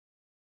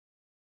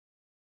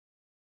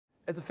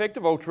As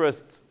effective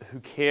altruists who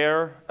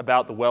care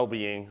about the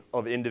well-being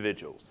of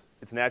individuals,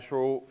 it's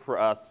natural for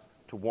us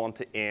to want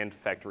to end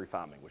factory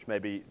farming, which may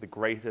be the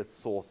greatest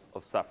source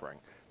of suffering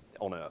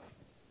on Earth.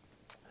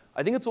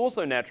 I think it's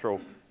also natural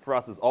for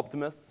us as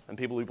optimists and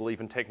people who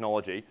believe in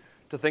technology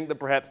to think that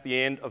perhaps the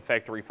end of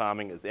factory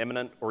farming is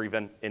imminent or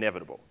even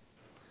inevitable.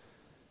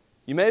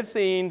 You may have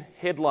seen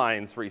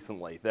headlines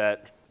recently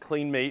that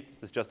clean meat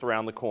is just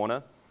around the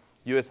corner,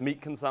 US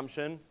meat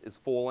consumption is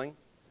falling,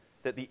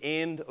 that the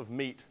end of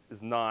meat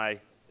is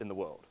nigh in the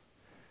world.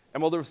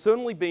 And while there have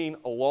certainly been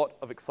a lot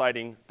of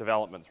exciting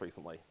developments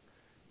recently,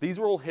 these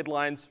were all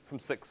headlines from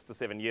 6 to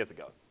 7 years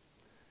ago.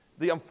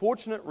 The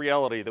unfortunate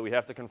reality that we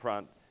have to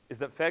confront is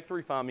that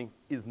factory farming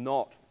is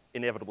not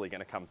inevitably going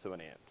to come to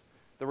an end.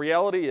 The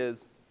reality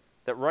is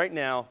that right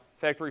now,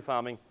 factory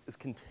farming is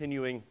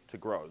continuing to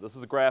grow. This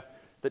is a graph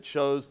that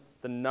shows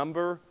the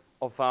number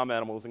of farm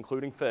animals,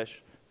 including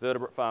fish,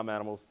 vertebrate farm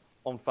animals,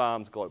 on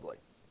farms globally.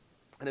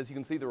 And as you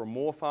can see, there are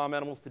more farm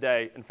animals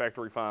today in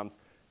factory farms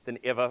than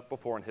ever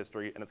before in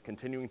history, and it's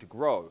continuing to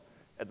grow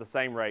at the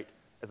same rate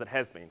as it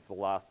has been for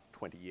the last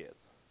 20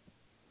 years.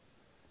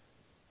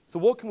 So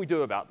what can we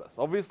do about this?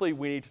 Obviously,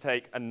 we need to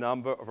take a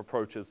number of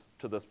approaches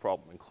to this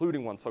problem,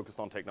 including ones focused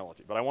on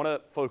technology. But I want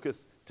to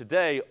focus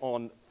today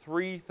on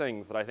 3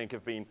 things that I think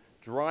have been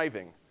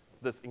driving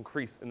this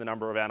increase in the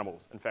number of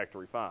animals in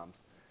factory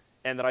farms,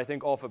 and that I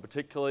think offer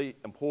particularly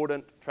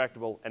important,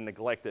 tractable, and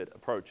neglected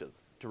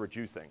approaches to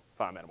reducing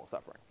farm animal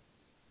suffering.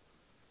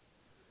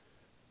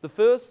 The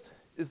first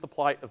is the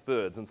plight of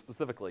birds, and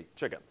specifically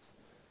chickens.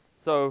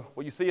 So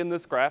what you see in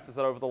this graph is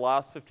that over the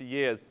last 50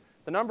 years,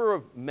 the number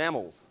of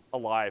mammals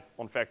alive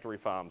on factory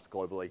farms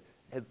globally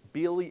has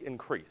barely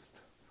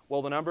increased,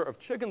 while the number of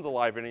chickens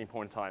alive at any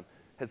point in time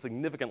has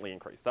significantly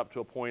increased, up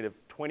to a point of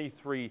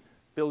 23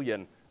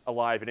 billion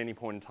alive at any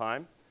point in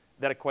time.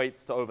 That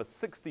equates to over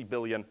 60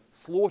 billion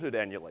slaughtered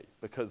annually,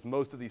 because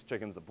most of these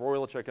chickens are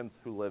broiler chickens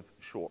who live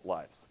short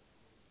lives.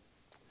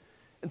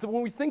 And so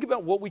when we think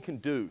about what we can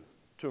do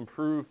to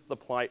improve the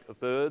plight of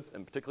birds,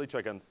 and particularly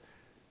chickens,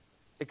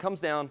 it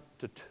comes down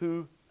to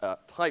 2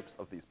 types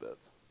of these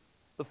birds.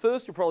 The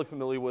first you're probably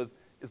familiar with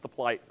is the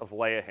plight of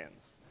layer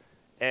hens.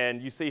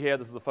 And you see here,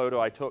 this is a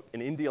photo I took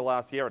in India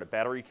last year at a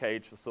battery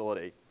cage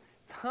facility.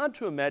 It's hard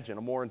to imagine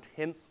a more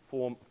intense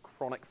form of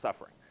chronic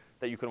suffering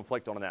that you can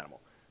inflict on an animal.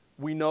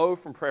 We know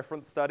from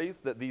preference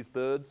studies that these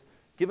birds,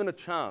 given a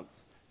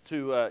chance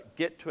to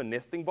get to a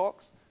nesting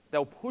box,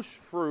 they'll push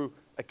through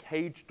a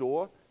cage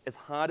door as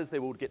hard as they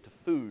will to get to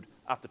food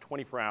after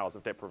 24 hours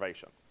of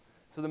deprivation.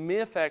 So the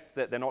mere fact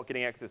that they're not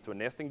getting access to a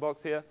nesting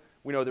box here,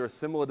 we know there are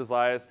similar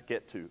desires to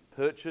get to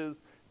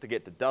perches, to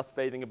get to dust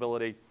bathing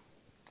ability,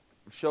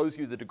 shows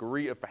you the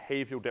degree of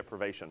behavioral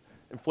deprivation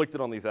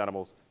inflicted on these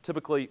animals,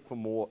 typically for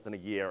more than a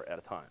year at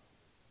a time.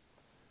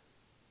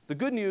 The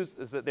good news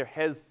is that there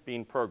has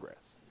been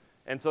progress.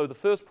 And so the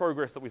first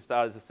progress that we've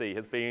started to see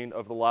has been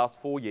over the last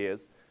 4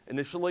 years,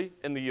 initially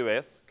in the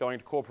US, going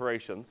to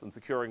corporations and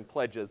securing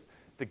pledges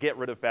to get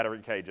rid of battery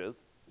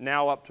cages,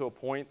 now up to a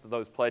point that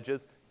those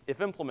pledges,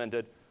 if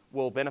implemented,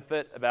 will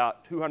benefit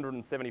about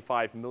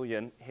 275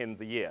 million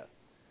hens a year.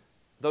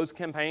 Those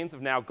campaigns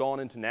have now gone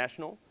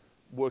international,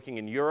 working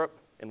in Europe,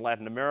 in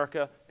Latin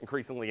America,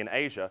 increasingly in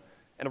Asia,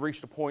 and have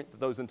reached a point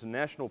that those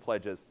international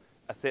pledges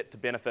are set to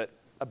benefit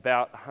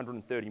about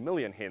 130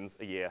 million hens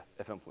a year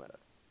if implemented.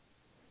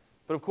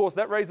 But of course,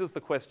 that raises the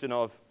question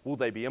of, will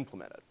they be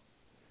implemented?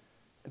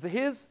 And so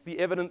here's the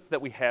evidence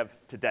that we have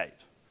to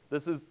date.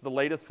 This is the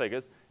latest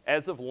figures.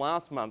 As of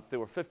last month, there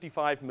were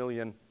 55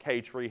 million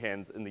cage-free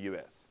hens in the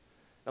US.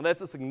 Now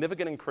that's a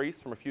significant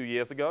increase from a few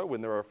years ago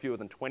when there were fewer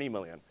than 20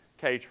 million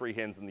cage-free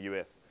hens in the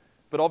US.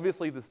 But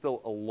obviously, there's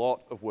still a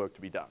lot of work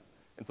to be done.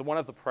 And so one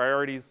of the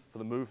priorities for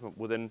the movement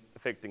within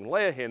affecting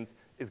layer hens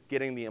is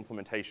getting the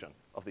implementation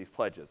of these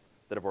pledges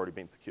that have already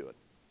been secured.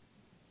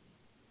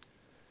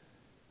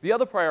 The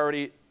other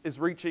priority is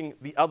reaching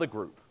the other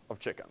group of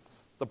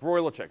chickens, the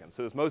broiler chickens,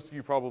 who, as most of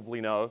you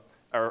probably know,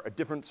 are a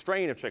different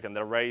strain of chicken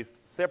that are raised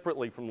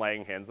separately from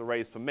laying hens, are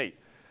raised for meat.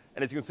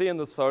 And as you can see in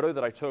this photo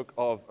that I took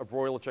of a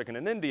broiler chicken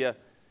in India,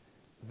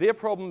 their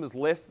problem is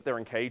less that they're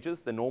in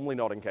cages, they're normally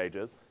not in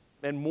cages,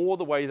 and more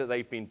the way that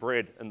they've been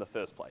bred in the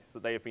first place,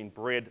 that they have been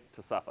bred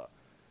to suffer.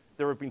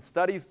 There have been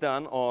studies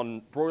done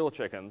on broiler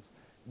chickens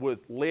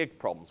with leg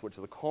problems, which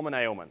is a common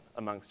ailment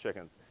amongst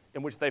chickens,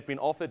 in which they've been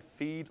offered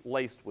feed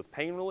laced with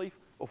pain relief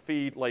or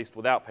feed laced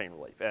without pain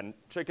relief. And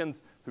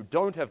chickens who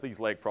don't have these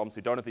leg problems,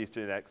 who don't have these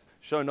genetics,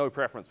 show no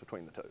preference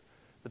between the two.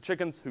 The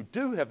chickens who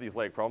do have these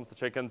leg problems, the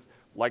chickens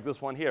like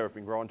this one here, have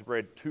been grown to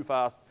bred too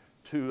fast,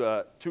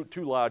 too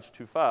large,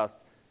 too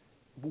fast,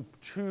 will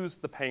choose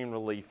the pain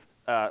relief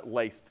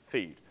laced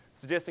feed,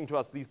 suggesting to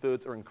us these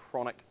birds are in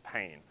chronic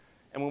pain.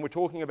 And when we're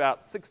talking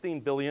about 16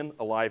 billion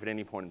alive at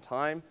any point in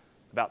time,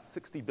 about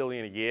 60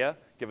 billion a year,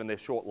 given their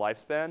short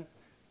lifespan,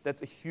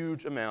 that's a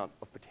huge amount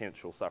of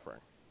potential suffering.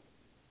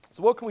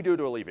 So what can we do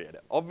to alleviate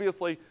it?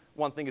 Obviously,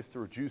 one thing is to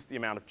reduce the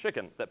amount of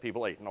chicken that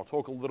people eat, and I'll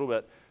talk a little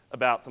bit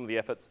about some of the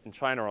efforts in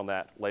China on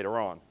that later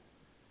on.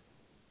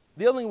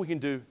 The other thing we can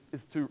do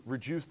is to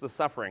reduce the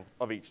suffering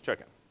of each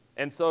chicken.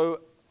 And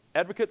so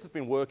advocates have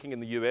been working in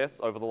the US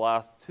over the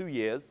last 2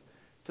 years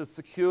to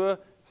secure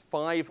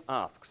 5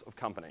 asks of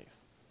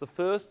companies. The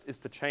first is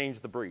to change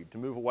the breed, to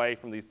move away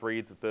from these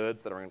breeds of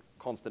birds that are in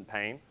constant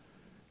pain.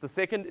 The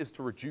second is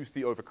to reduce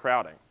the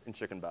overcrowding in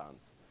chicken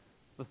barns.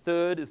 The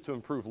third is to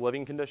improve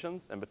living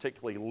conditions, and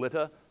particularly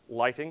litter,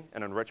 lighting,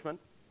 and enrichment.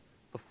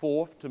 The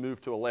fourth, to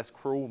move to a less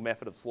cruel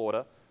method of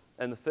slaughter.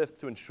 And the fifth,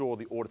 to ensure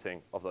the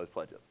auditing of those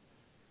pledges.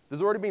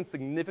 There's already been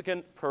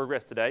significant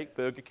progress to date.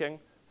 Burger King,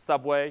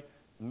 Subway,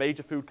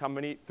 major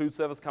food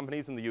service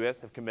companies in the US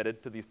have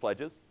committed to these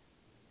pledges.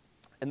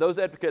 And those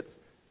advocates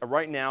are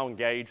right now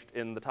engaged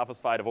in the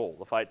toughest fight of all,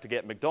 the fight to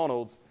get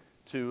McDonald's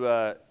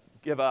to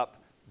give up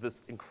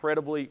this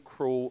incredibly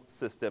cruel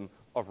system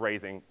of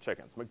raising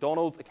chickens.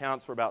 McDonald's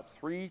accounts for about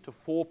 3 to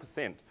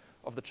 4%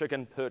 of the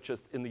chicken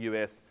purchased in the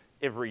US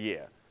every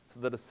year. So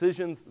the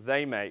decisions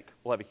they make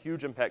will have a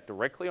huge impact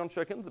directly on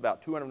chickens,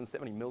 about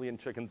 270 million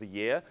chickens a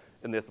year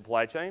in their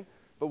supply chain,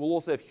 but will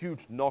also have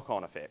huge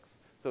knock-on effects.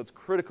 So it's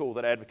critical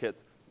that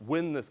advocates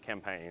win this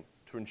campaign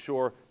to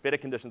ensure better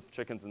conditions for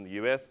chickens in the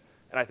US,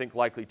 and I think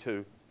likely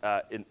to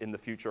in the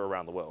future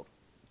around the world.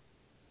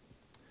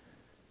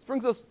 This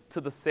brings us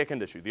to the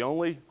second issue, the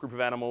only group of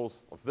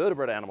animals, or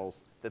vertebrate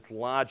animals, that's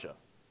larger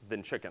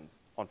than chickens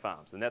on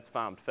farms, and that's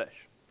farmed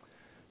fish.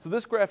 So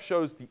this graph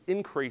shows the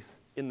increase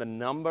in the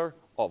number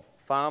of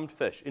farmed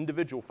fish,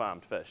 individual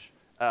farmed fish,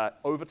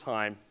 over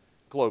time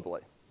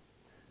globally.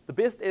 The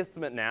best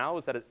estimate now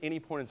is that at any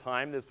point in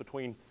time, there's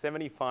between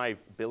 75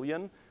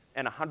 billion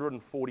and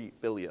 140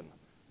 billion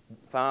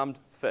farmed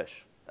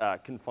fish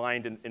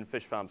confined in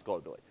fish farms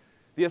globally.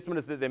 The estimate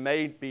is that there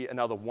may be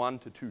another 1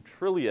 to 2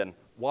 trillion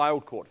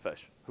wild-caught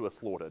fish who are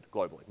slaughtered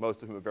globally,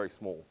 most of whom are very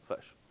small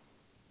fish.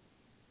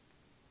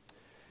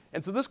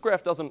 And so this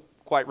graph doesn't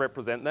quite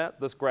represent that.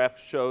 This graph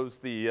shows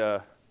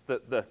the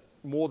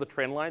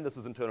trend line. This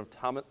is in terms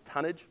of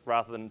tonnage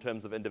rather than in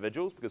terms of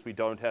individuals, because we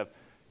don't have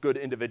good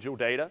individual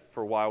data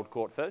for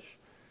wild-caught fish.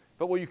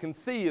 But what you can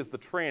see is the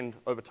trend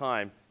over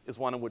time is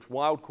one in which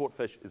wild-caught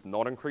fish is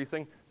not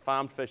increasing,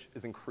 farmed fish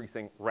is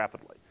increasing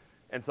rapidly.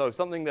 And so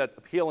something that's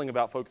appealing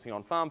about focusing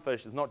on farm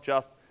fish is not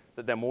just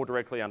that they're more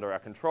directly under our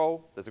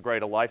control, there's a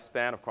greater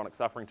lifespan of chronic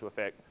suffering to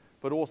affect,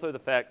 but also the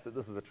fact that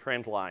this is a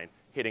trend line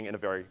heading in a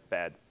very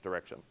bad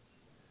direction.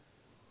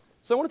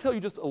 So I want to tell you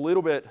just a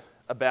little bit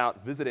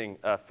about visiting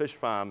a fish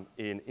farm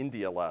in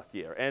India last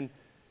year. And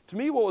to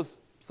me, what was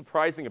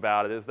surprising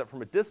about it is that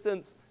from a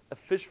distance, a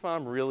fish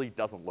farm really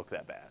doesn't look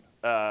that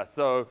bad.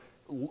 So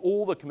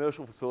all the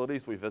commercial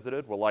facilities we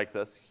visited were like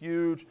this,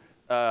 huge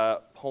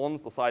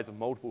ponds the size of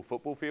multiple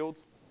football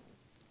fields.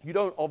 You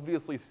don't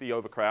obviously see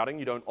overcrowding.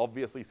 You don't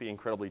obviously see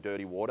incredibly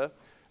dirty water.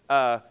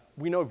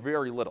 We know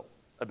very little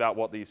about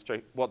what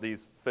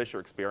these fish are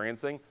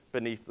experiencing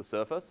beneath the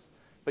surface,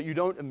 but you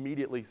don't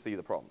immediately see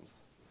the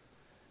problems.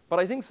 But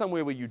I think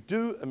somewhere where you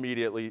do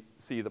immediately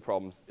see the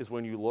problems is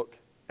when you look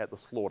at the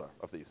slaughter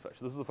of these fish.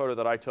 This is a photo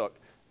that I took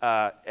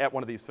at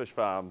one of these fish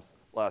farms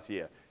last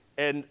year.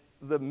 And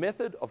the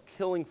method of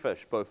killing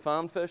fish, both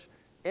farmed fish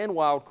and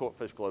wild-caught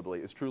fish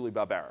globally, is truly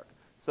barbaric.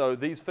 So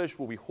these fish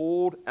will be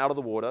hauled out of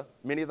the water.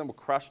 Many of them were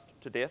crushed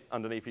to death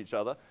underneath each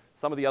other.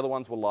 Some of the other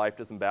ones were live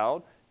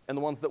disemboweled. And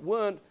the ones that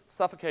weren't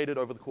suffocated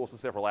over the course of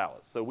several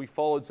hours. So we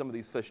followed some of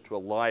these fish to a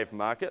live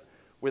market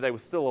where they were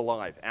still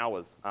alive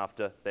hours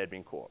after they had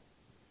been caught.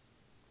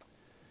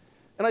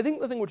 And I think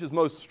the thing which is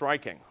most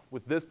striking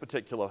with this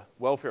particular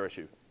welfare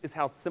issue is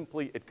how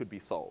simply it could be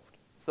solved.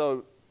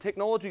 So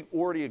technology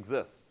already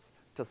exists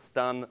to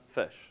stun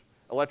fish.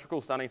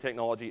 Electrical stunning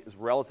technology is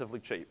relatively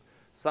cheap.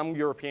 Some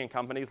European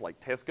companies like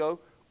Tesco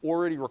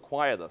already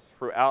require this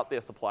throughout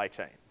their supply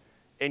chain.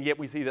 And yet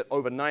we see that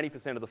over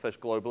 90% of the fish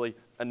globally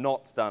are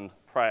not stunned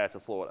prior to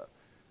slaughter.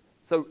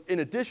 So in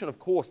addition, of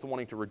course, to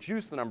wanting to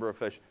reduce the number of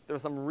fish, there are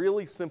some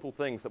really simple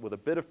things that with a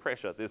bit of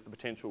pressure, there's the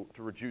potential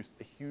to reduce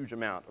a huge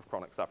amount of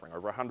chronic suffering.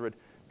 Over 100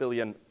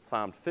 billion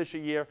farmed fish a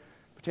year,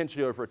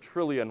 potentially over 1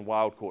 trillion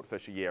wild-caught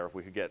fish a year if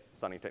we could get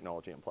stunning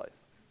technology in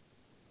place.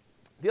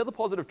 The other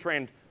positive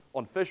trend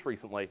on fish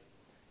recently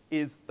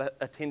is the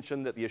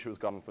attention that the issue has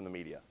gotten from the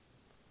media.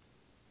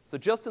 So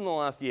just in the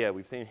last year,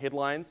 we've seen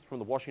headlines from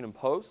the Washington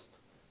Post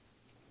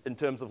in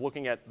terms of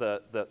looking at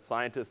the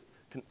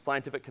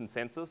scientific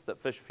consensus that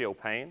fish feel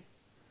pain.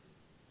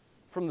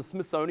 From the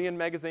Smithsonian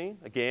magazine,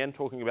 again,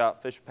 talking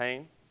about fish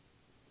pain.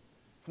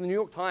 From the New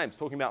York Times,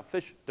 talking about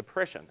fish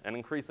depression and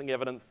increasing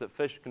evidence that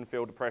fish can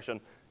feel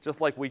depression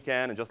just like we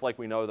can and just like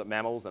we know that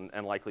mammals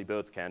and likely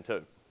birds can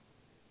too.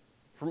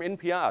 From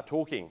NPR,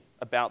 talking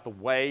about the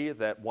way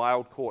that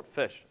wild-caught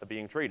fish are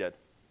being treated.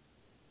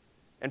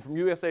 And from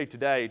USA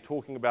Today,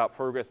 talking about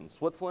progress in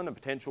Switzerland and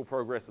potential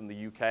progress in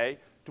the UK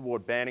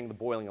toward banning the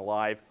boiling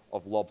alive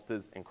of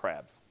lobsters and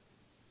crabs.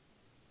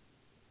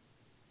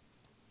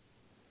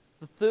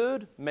 The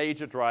third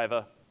major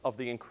driver of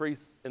the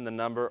increase in the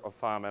number of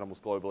farm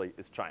animals globally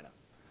is China.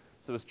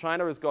 So as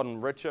China has gotten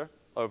richer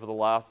over the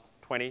last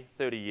 20,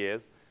 30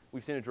 years,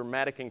 we've seen a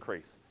dramatic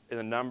increase in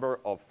the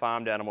number of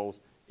farmed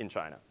animals in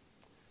China.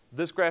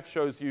 This graph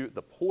shows you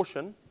the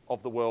portion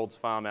of the world's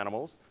farm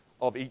animals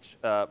of each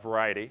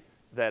variety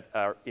that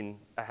are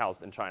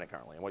housed in China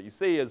currently. And what you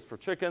see is for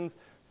chickens,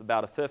 it's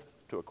about 1/5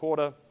 to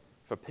 1/4.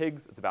 For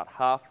pigs, it's about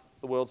half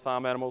the world's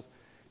farm animals.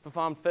 For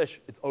farmed fish,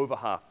 it's over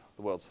half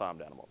the world's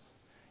farmed animals.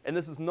 And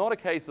this is not a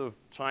case of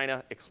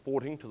China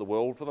exporting to the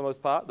world for the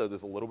most part, though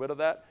there's a little bit of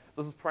that.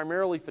 This is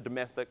primarily for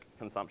domestic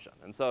consumption.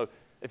 And so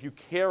if you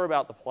care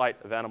about the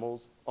plight of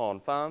animals on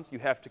farms, you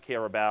have to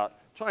care about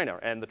China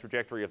and the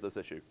trajectory of this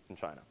issue in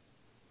China.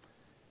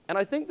 And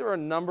I think there are a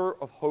number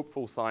of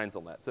hopeful signs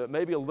on that. So it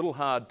may be a little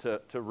hard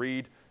to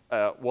read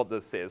what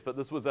this says, but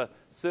this was a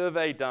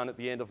survey done at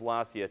the end of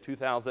last year,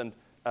 2,000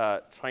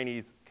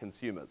 Chinese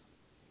consumers.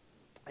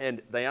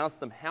 And they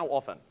asked them how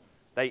often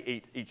they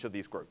eat each of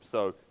these groups.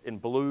 So in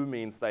blue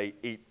means they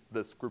eat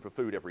this group of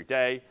food every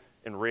day.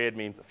 In red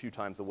means a few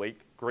times a week.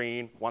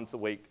 Green, once a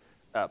week.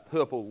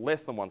 Purple,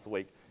 less than once a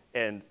week.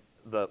 And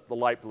the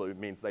light blue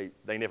means they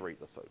never eat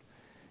this food.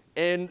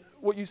 And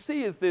what you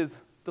see is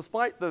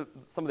despite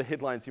some of the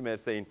headlines you may have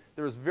seen,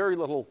 there is very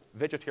little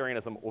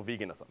vegetarianism or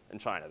veganism in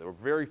China. There were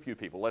very few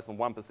people, less than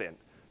 1%,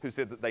 who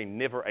said that they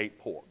never ate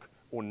pork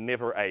or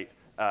never ate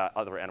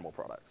other animal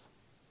products.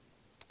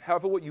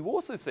 However, what you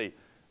also see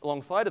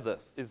alongside of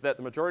this is that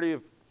the majority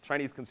of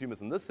Chinese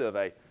consumers in this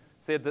survey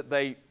said that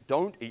they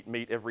don't eat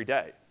meat every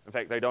day. In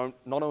fact, they not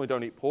only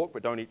don't eat pork,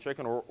 but don't eat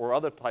chicken or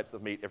other types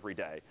of meat every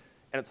day.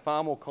 And it's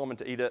far more common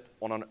to eat it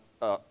on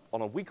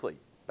a weekly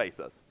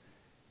basis.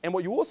 And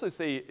what you also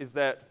see is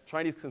that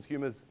Chinese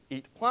consumers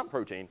eat plant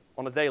protein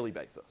on a daily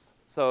basis.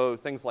 So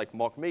things like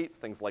mock meats,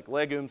 things like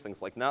legumes,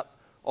 things like nuts,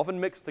 often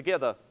mixed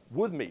together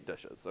with meat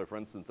dishes. So for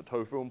instance, a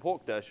tofu and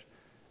pork dish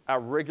are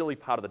regularly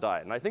part of the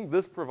diet. And I think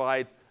this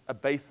provides a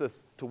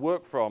basis to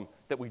work from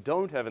that we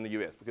don't have in the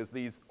US, because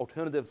these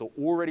alternatives are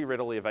already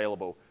readily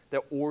available.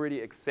 They're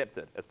already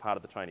accepted as part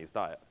of the Chinese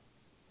diet.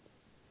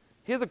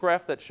 Here's a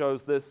graph that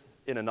shows this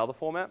in another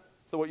format.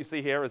 So what you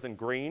see here is in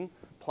green,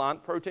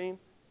 plant protein,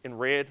 in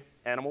red,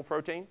 animal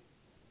protein.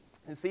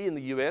 You see in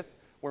the US,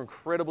 we're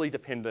incredibly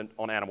dependent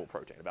on animal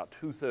protein. About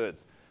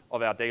 2/3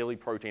 of our daily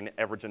protein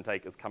average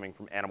intake is coming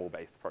from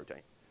animal-based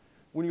protein.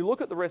 When you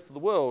look at the rest of the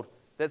world,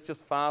 that's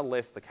just far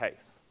less the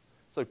case.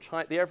 So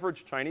the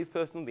average Chinese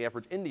person, the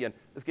average Indian,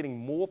 is getting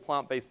more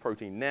plant-based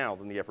protein now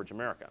than the average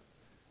American.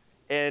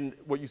 And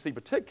what you see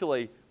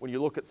particularly when you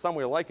look at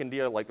somewhere like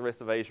India, like the rest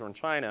of Asia and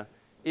China,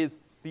 is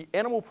the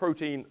animal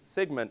protein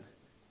segment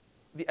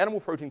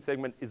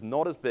is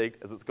not as big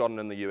as it's gotten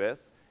in the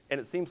US, and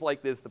it seems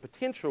like there's the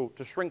potential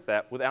to shrink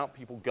that without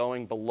people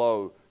going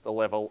below the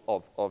level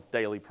of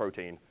daily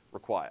protein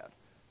required.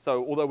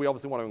 So although we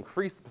obviously want to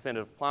increase the percent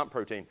of plant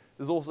protein,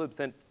 there's also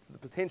the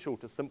potential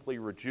to simply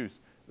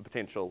reduce the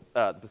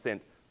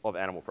percent of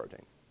animal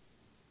protein.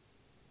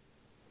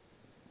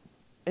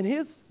 And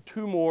here's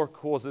 2 more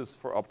causes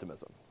for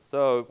optimism.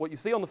 So what you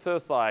see on the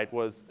first side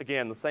was,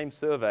 again, the same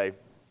survey,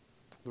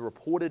 the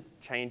reported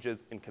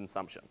changes in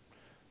consumption.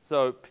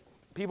 So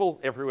people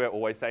everywhere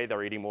always say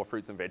they're eating more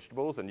fruits and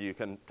vegetables, and you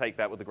can take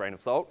that with a grain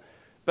of salt.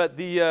 But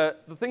the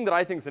thing that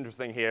I think is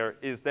interesting here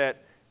is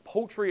that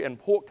poultry and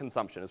pork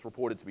consumption is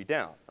reported to be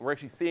down. And we're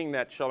actually seeing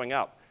that showing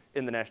up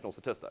in the national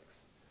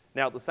statistics.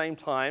 Now, at the same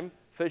time,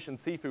 fish and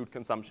seafood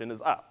consumption is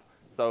up.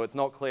 So it's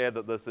not clear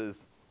that this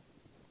is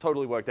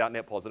totally worked out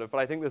net positive, but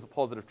I think there's a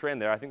positive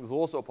trend there. I think there's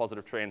also a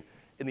positive trend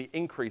in the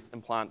increase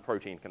in plant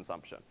protein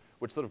consumption,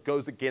 which sort of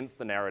goes against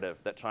the narrative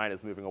that China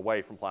is moving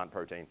away from plant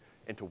protein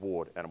and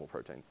toward animal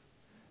proteins.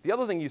 The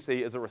other thing you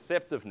see is a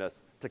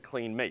receptiveness to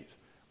clean meat,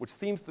 which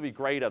seems to be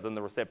greater than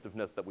the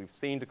receptiveness that we've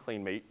seen to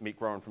clean meat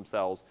grown from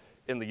cells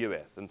in the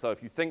US. And so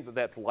if you think that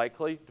that's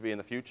likely to be in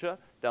the future,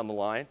 down the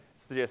line,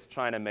 suggests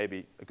China may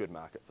be a good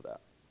market for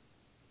that.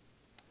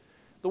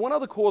 The one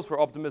other cause for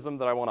optimism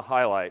that I want to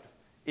highlight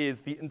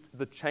is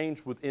the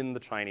change within the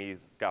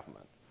Chinese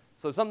government.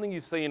 So something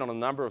you've seen on a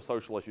number of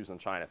social issues in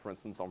China, for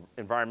instance on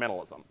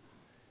environmentalism,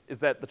 is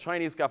that the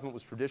Chinese government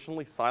was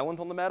traditionally silent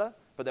on the matter,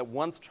 but that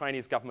once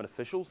Chinese government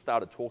officials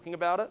started talking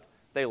about it,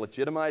 they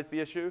legitimized the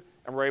issue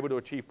and were able to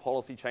achieve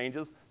policy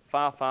changes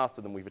far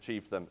faster than we've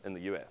achieved them in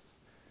the US.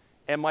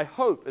 And my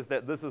hope is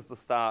that this is the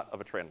start of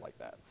a trend like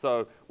that.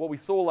 So what we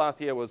saw last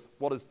year was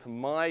what is, to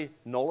my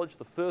knowledge,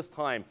 the first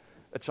time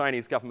a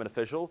Chinese government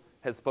official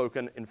has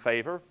spoken in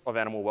favor of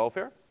animal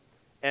welfare,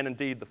 and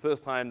indeed the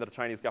first time that a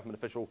Chinese government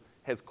official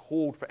has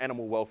called for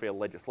animal welfare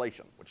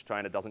legislation, which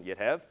China doesn't yet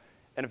have,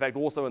 and in fact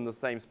also in the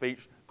same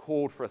speech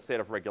called for a set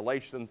of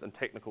regulations and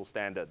technical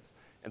standards.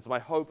 And so my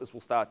hope is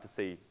we'll start to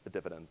see the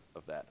dividends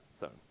of that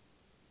soon.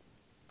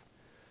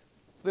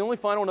 So the only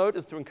final note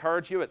is to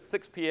encourage you at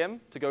 6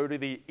 p.m. to go to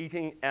the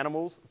Eating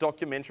Animals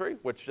documentary,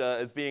 which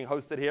is being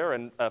hosted here,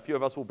 and a few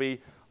of us will be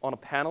on a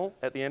panel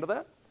at the end of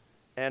that.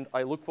 And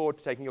I look forward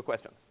to taking your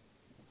questions.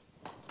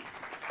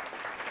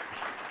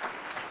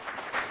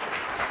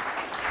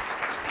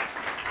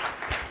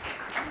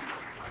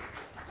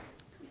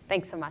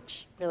 Thanks so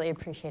much. Really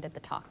appreciated the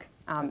talk.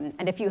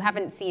 And if you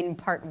haven't seen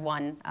part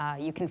 1,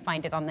 you can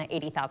find it on the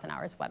 80,000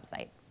 Hours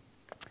website.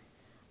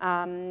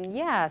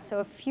 Yeah, so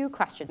a few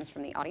questions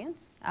from the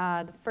audience.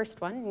 The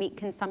first one, meat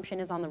consumption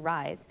is on the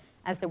rise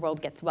as the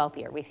world gets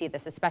wealthier. We see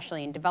this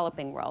especially in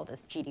developing world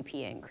as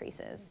GDP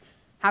increases.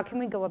 How can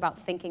we go about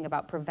thinking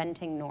about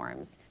preventing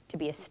norms to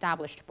be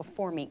established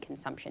before meat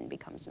consumption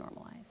becomes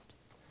normalized?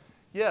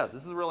 Yeah,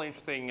 this is a really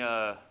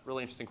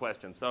interesting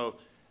question. So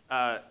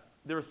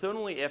there are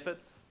certainly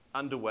efforts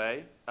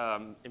underway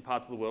in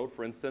parts of the world,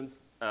 for instance,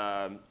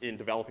 in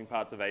developing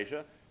parts of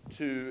Asia,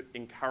 to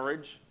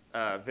encourage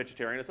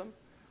vegetarianism.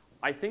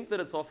 I think that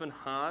it's often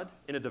hard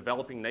in a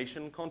developing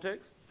nation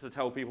context to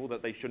tell people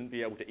that they shouldn't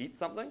be able to eat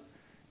something.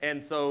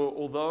 And so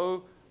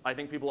although I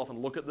think people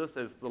often look at this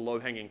as the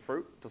low-hanging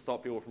fruit to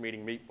stop people from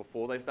eating meat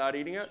before they start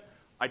eating it,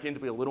 I tend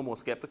to be a little more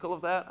skeptical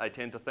of that. I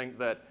tend to think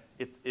that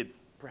it's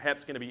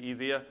perhaps going to be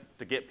easier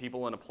to get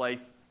people in a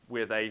place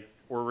where they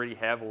already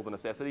have all the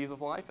necessities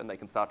of life and they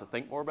can start to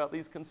think more about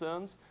these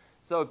concerns.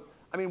 So,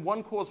 I mean,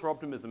 one cause for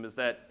optimism is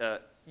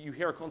that you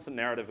hear a constant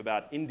narrative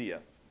about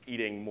India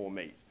eating more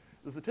meat.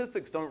 The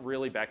statistics don't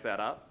really back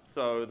that up.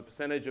 So the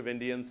percentage of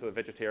Indians who are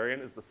vegetarian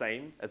is the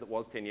same as it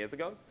was 10 years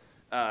ago.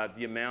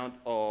 The amount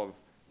of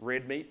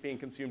red meat being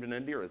consumed in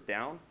India is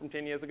down from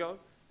 10 years ago.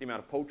 The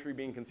amount of poultry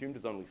being consumed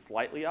is only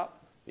slightly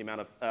up. The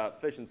amount of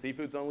fish and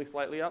seafood is only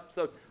slightly up.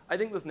 So I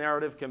think this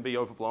narrative can be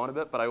overblown a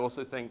bit, but I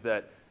also think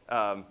that,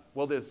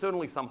 well, there's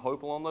certainly some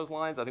hope along those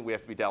lines. I think we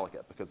have to be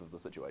delicate because of the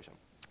situation.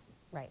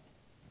 Right.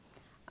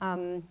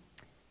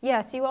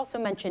 Yeah, so you also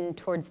mentioned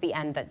towards the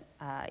end that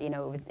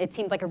it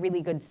seemed like a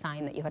really good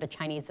sign that you had a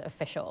Chinese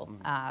official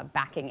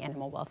backing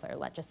animal welfare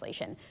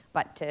legislation.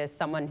 But to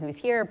someone who's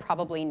here,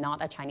 probably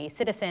not a Chinese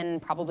citizen,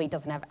 probably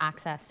doesn't have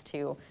access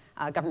to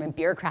government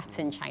bureaucrats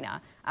in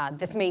China,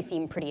 this may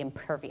seem pretty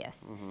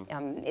impervious.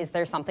 Is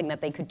there something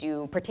that they could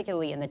do,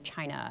 particularly in the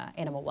China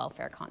animal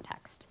welfare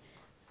context?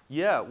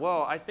 Yeah,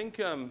 well, I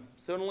think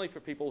certainly for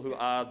people who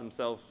are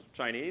themselves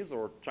Chinese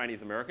or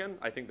Chinese American,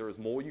 I think there is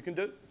more you can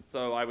do.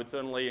 So I would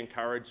certainly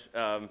encourage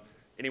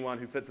anyone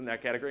who fits in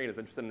that category and is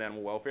interested in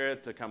animal welfare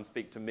to come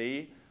speak to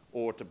me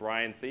or to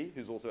Brian C.,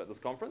 who's also at this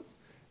conference,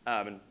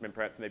 and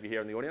perhaps maybe here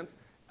in the audience.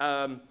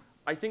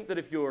 I think that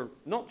if you're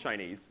not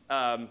Chinese,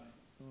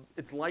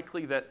 it's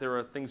likely that there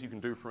are things you can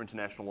do for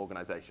international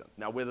organizations.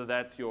 Now, whether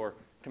that's your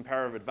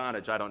comparative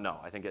advantage, I don't know.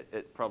 I think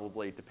it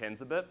probably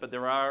depends a bit, but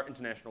there are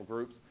international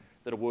groups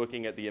that are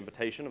working at the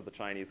invitation of the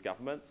Chinese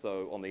government.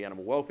 So on the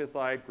animal welfare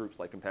side, groups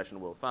like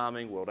Compassionate World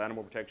Farming, World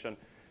Animal Protection,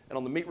 and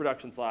on the meat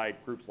reduction side,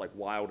 groups like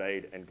Wild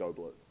Aid and Go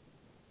Blue.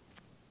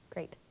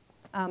 Great.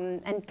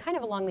 And kind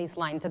of along these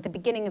lines, at the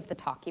beginning of the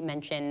talk, you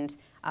mentioned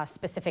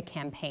specific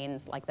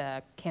campaigns like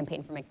the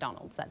campaign for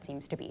McDonald's that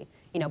seems to be,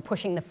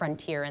 pushing the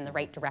frontier in the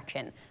right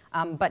direction.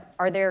 But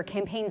are there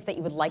campaigns that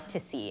you would like to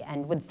see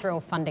and would throw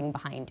funding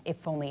behind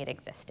if only it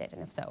existed?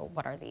 And if so,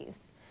 what are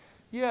these?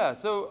 Yeah,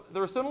 so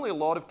there are certainly a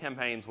lot of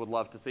campaigns we'd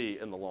love to see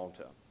in the long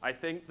term. I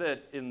think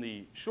that in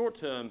the short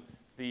term,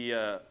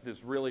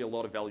 there's really a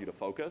lot of value to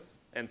focus.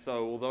 And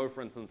so although,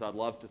 for instance, I'd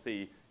love to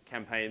see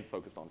campaigns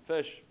focused on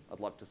fish, I'd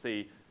love to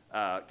see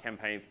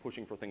campaigns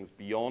pushing for things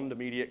beyond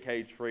immediate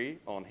cage-free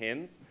on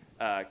hens,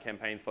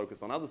 campaigns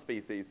focused on other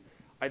species,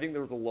 I think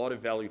there's a lot of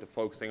value to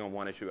focusing on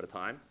one issue at a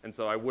time. And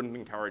so I wouldn't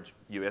encourage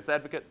US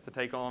advocates to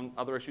take on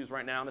other issues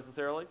right now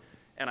necessarily.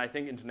 And I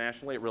think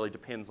internationally, it really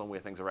depends on where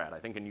things are at. I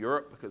think in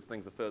Europe, because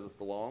things are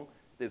furthest along,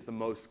 there's the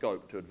most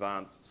scope to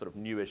advance sort of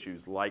new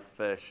issues like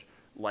fish,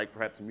 like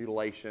perhaps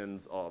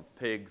mutilations of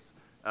pigs,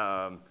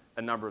 a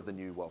number of the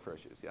new welfare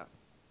issues, yeah.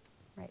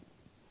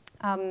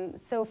 Right.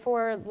 So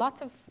for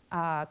lots of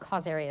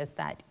cause areas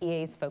that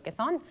EAs focus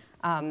on,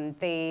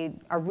 they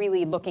are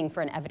really looking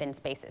for an evidence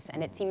basis.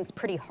 And it seems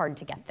pretty hard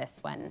to get this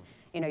when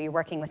you're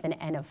working with an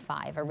N of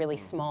 5, a really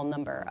small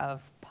number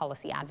of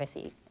policy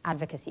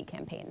advocacy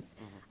campaigns.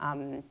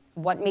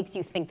 What makes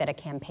you think that a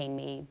campaign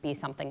may be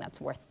something that's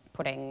worth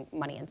putting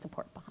money and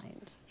support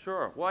behind?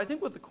 Sure. Well, I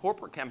think with the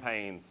corporate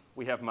campaigns,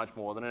 we have much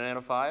more than an N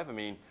of 5. I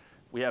mean,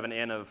 we have an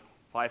N of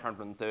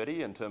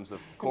 530 in terms of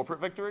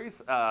corporate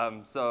victories.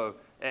 And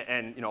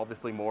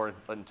obviously more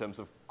in terms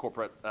of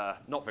corporate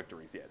not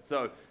victories yet.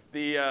 So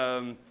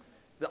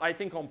I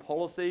think on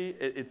policy,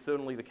 it's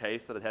certainly the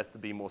case that it has to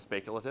be more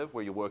speculative,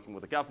 where you're working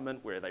with a government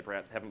where they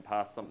perhaps haven't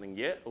passed something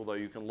yet, although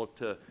you can look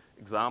to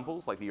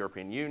examples like the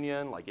European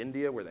Union, like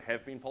India, where there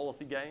have been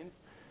policy gains.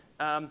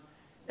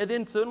 And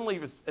then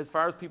certainly, as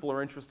far as people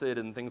are interested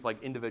in things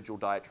like individual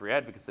dietary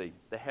advocacy,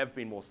 there have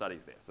been more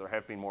studies there. So there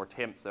have been more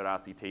attempts at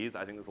RCTs.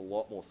 I think there's a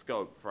lot more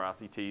scope for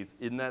RCTs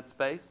in that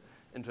space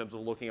in terms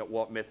of looking at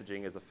what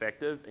messaging is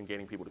effective in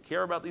getting people to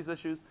care about these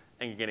issues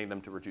and getting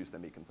them to reduce their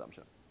meat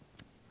consumption.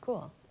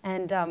 Cool.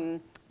 And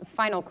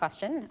final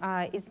question,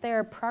 is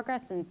there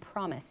progress and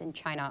promise in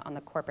China on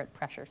the corporate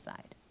pressure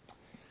side?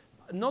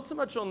 Not so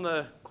much on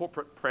the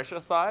corporate pressure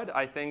side.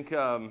 I think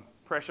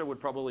pressure would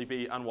probably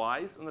be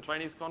unwise in the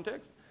Chinese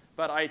context.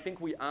 But I think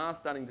we are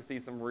starting to see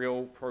some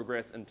real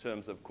progress in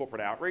terms of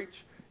corporate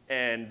outreach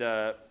and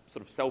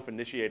sort of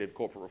self-initiated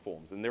corporate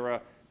reforms. And there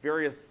are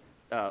various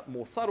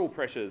more subtle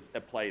pressures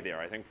at play there.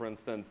 I think, for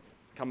instance,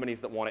 companies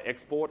that want to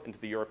export into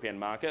the European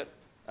market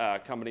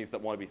companies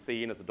that want to be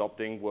seen as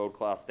adopting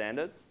world-class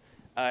standards.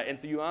 And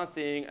so you are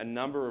seeing a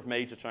number of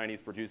major Chinese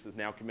producers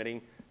now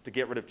committing to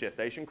get rid of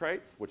gestation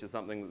crates, which is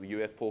something that the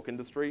US pork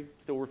industry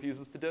still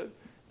refuses to do.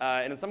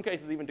 And in some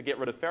cases, even to get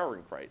rid of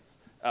farrowing crates,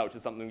 which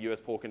is something the US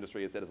pork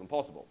industry has said is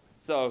impossible.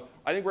 So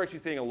I think we're actually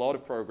seeing a lot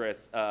of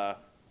progress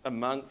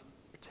amongst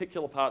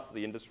particular parts of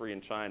the industry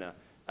in China,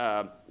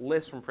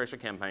 less from pressure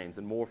campaigns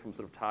and more from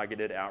sort of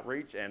targeted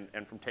outreach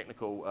and from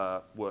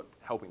technical work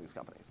helping these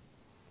companies.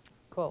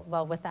 Cool.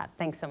 Well, with that,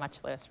 thanks so much,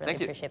 Lewis. Really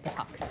appreciate the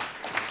talk.